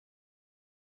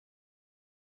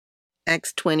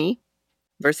Acts 20,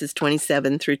 verses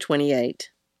 27 through 28.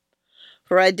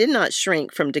 For I did not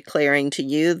shrink from declaring to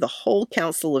you the whole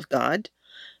counsel of God.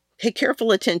 Pay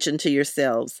careful attention to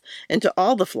yourselves and to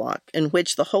all the flock in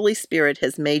which the Holy Spirit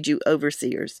has made you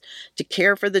overseers, to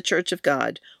care for the church of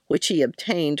God, which he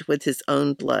obtained with his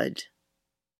own blood.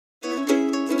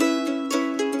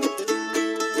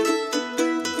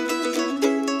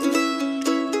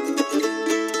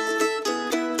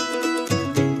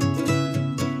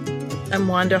 I'm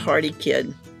Wanda Hardy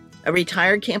Kidd, a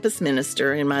retired campus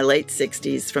minister in my late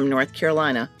 60s from North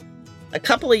Carolina. A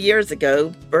couple of years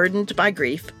ago, burdened by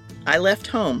grief, I left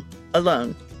home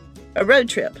alone. A road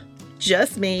trip,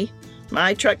 just me,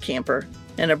 my truck camper,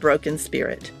 and a broken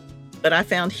spirit. But I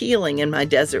found healing in my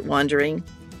desert wandering.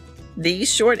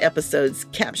 These short episodes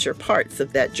capture parts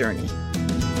of that journey.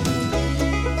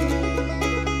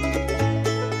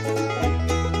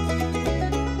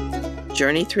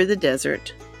 Journey Through the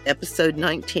Desert, Episode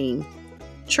 19,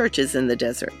 Churches in the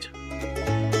Desert.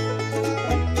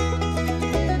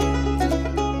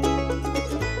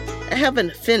 I have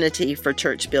an affinity for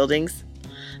church buildings.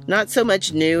 Not so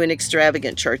much new and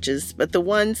extravagant churches, but the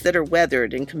ones that are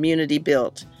weathered and community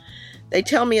built. They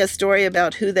tell me a story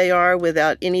about who they are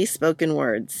without any spoken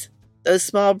words. Those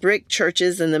small brick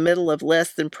churches in the middle of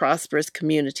less than prosperous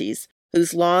communities,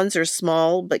 whose lawns are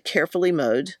small but carefully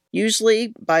mowed,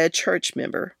 usually by a church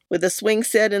member, with a swing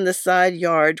set in the side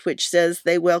yard which says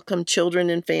they welcome children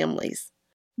and families.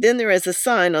 Then there is a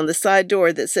sign on the side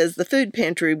door that says the food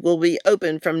pantry will be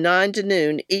open from 9 to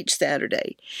noon each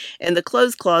Saturday, and the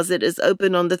clothes closet is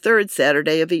open on the third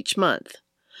Saturday of each month.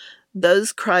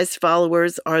 Those Christ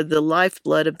followers are the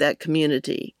lifeblood of that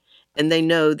community, and they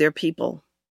know their people.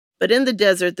 But in the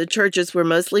desert, the churches were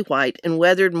mostly white and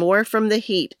weathered more from the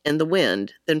heat and the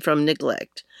wind than from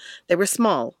neglect. They were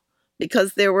small,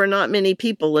 because there were not many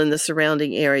people in the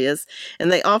surrounding areas,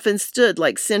 and they often stood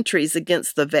like sentries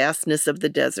against the vastness of the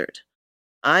desert.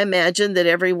 I imagine that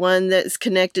everyone that is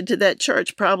connected to that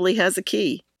church probably has a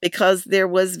key, because there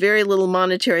was very little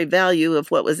monetary value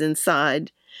of what was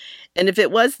inside, and if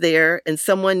it was there and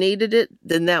someone needed it,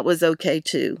 then that was okay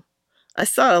too. I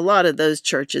saw a lot of those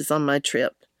churches on my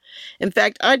trip. In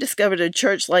fact, I discovered a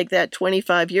church like that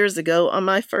 25 years ago on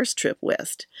my first trip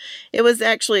west. It was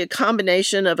actually a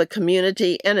combination of a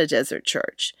community and a desert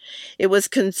church. It was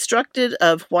constructed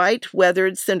of white,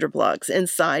 weathered cinder blocks and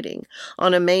siding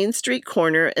on a main street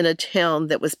corner in a town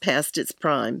that was past its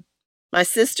prime. My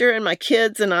sister and my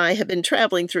kids and I had been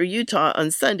traveling through Utah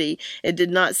on Sunday and did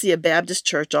not see a Baptist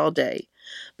church all day.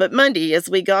 But Monday, as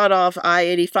we got off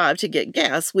I-85 to get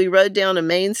gas, we rode down a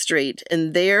main street,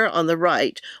 and there on the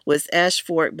right was Ash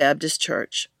Fork Baptist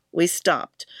Church. We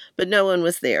stopped, but no one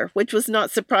was there, which was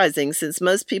not surprising since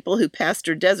most people who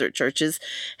pastor desert churches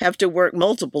have to work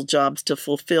multiple jobs to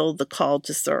fulfill the call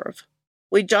to serve.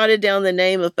 We jotted down the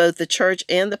name of both the church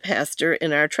and the pastor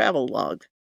in our travel log.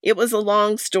 It was a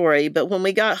long story, but when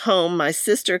we got home, my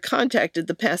sister contacted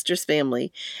the pastor's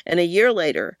family, and a year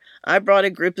later, I brought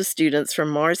a group of students from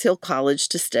Mars Hill College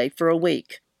to stay for a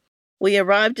week. We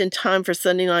arrived in time for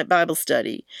Sunday night Bible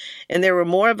study, and there were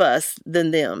more of us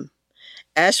than them.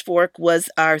 Ash Fork was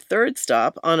our third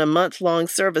stop on a month-long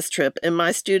service trip, and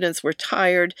my students were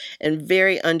tired and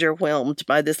very underwhelmed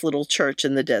by this little church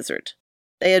in the desert.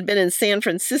 They had been in San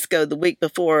Francisco the week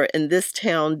before, and this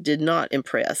town did not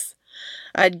impress.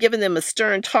 I had given them a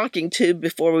stern talking to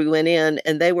before we went in,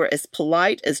 and they were as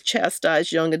polite as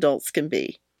chastised young adults can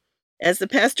be. As the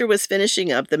pastor was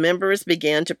finishing up, the members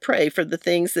began to pray for the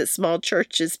things that small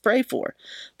churches pray for: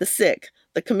 the sick,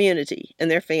 the community,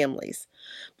 and their families.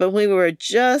 But when we were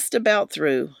just about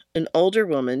through, an older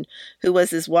woman, who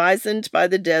was as wizened by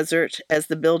the desert as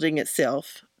the building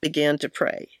itself, began to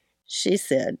pray. She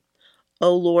said,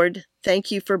 "Oh Lord, thank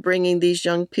you for bringing these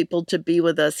young people to be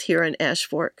with us here in Ash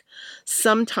Fork.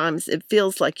 Sometimes it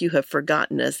feels like you have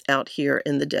forgotten us out here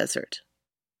in the desert."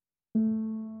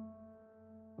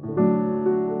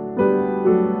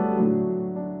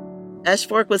 Ash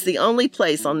Fork was the only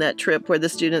place on that trip where the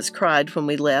students cried when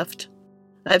we left.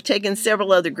 I've taken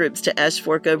several other groups to Ash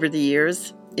Fork over the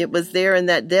years. It was there in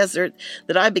that desert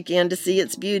that I began to see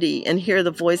its beauty and hear the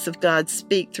voice of God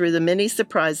speak through the many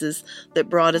surprises that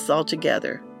brought us all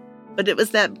together. But it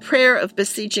was that prayer of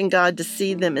beseeching God to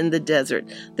see them in the desert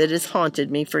that has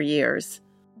haunted me for years.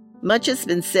 Much has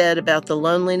been said about the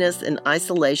loneliness and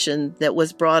isolation that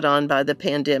was brought on by the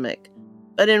pandemic.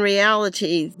 But in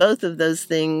reality, both of those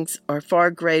things are far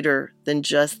greater than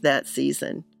just that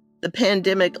season. The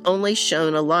pandemic only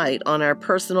shone a light on our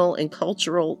personal and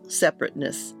cultural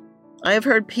separateness. I have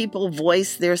heard people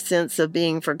voice their sense of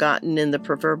being forgotten in the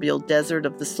proverbial desert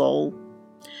of the soul.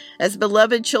 As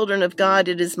beloved children of God,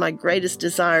 it is my greatest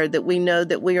desire that we know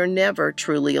that we are never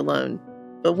truly alone.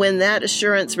 But when that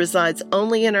assurance resides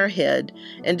only in our head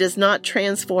and does not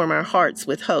transform our hearts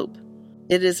with hope,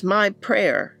 it is my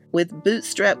prayer, with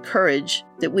bootstrap courage,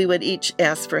 that we would each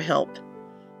ask for help.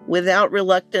 Without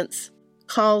reluctance,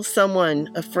 call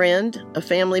someone, a friend, a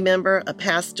family member, a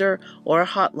pastor, or a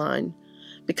hotline.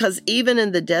 Because even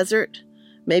in the desert,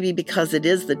 maybe because it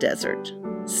is the desert,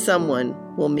 someone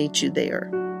will meet you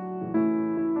there.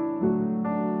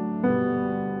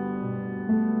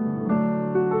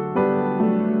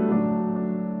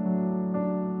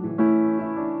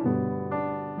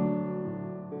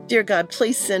 Dear God,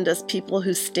 please send us people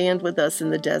who stand with us in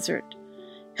the desert.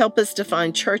 Help us to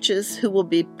find churches who will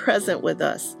be present with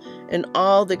us in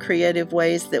all the creative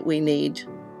ways that we need.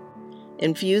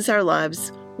 Infuse our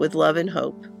lives with love and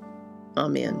hope.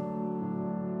 Amen.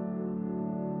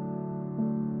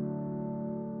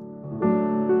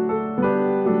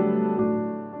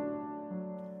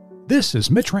 This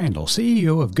is Mitch Randall,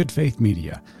 CEO of Good Faith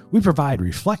Media. We provide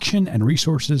reflection and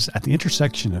resources at the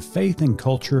intersection of faith and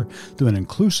culture through an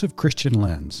inclusive Christian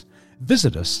lens.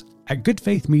 Visit us at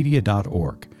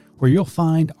goodfaithmedia.org, where you'll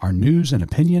find our news and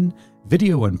opinion,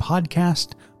 video and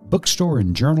podcast, bookstore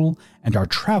and journal, and our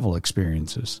travel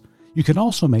experiences. You can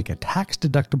also make a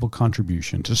tax-deductible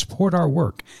contribution to support our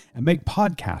work and make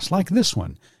podcasts like this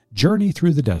one, Journey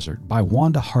Through the Desert by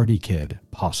Wanda Hardy Kidd,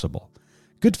 possible.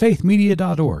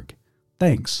 goodfaithmedia.org.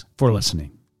 Thanks for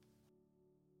listening.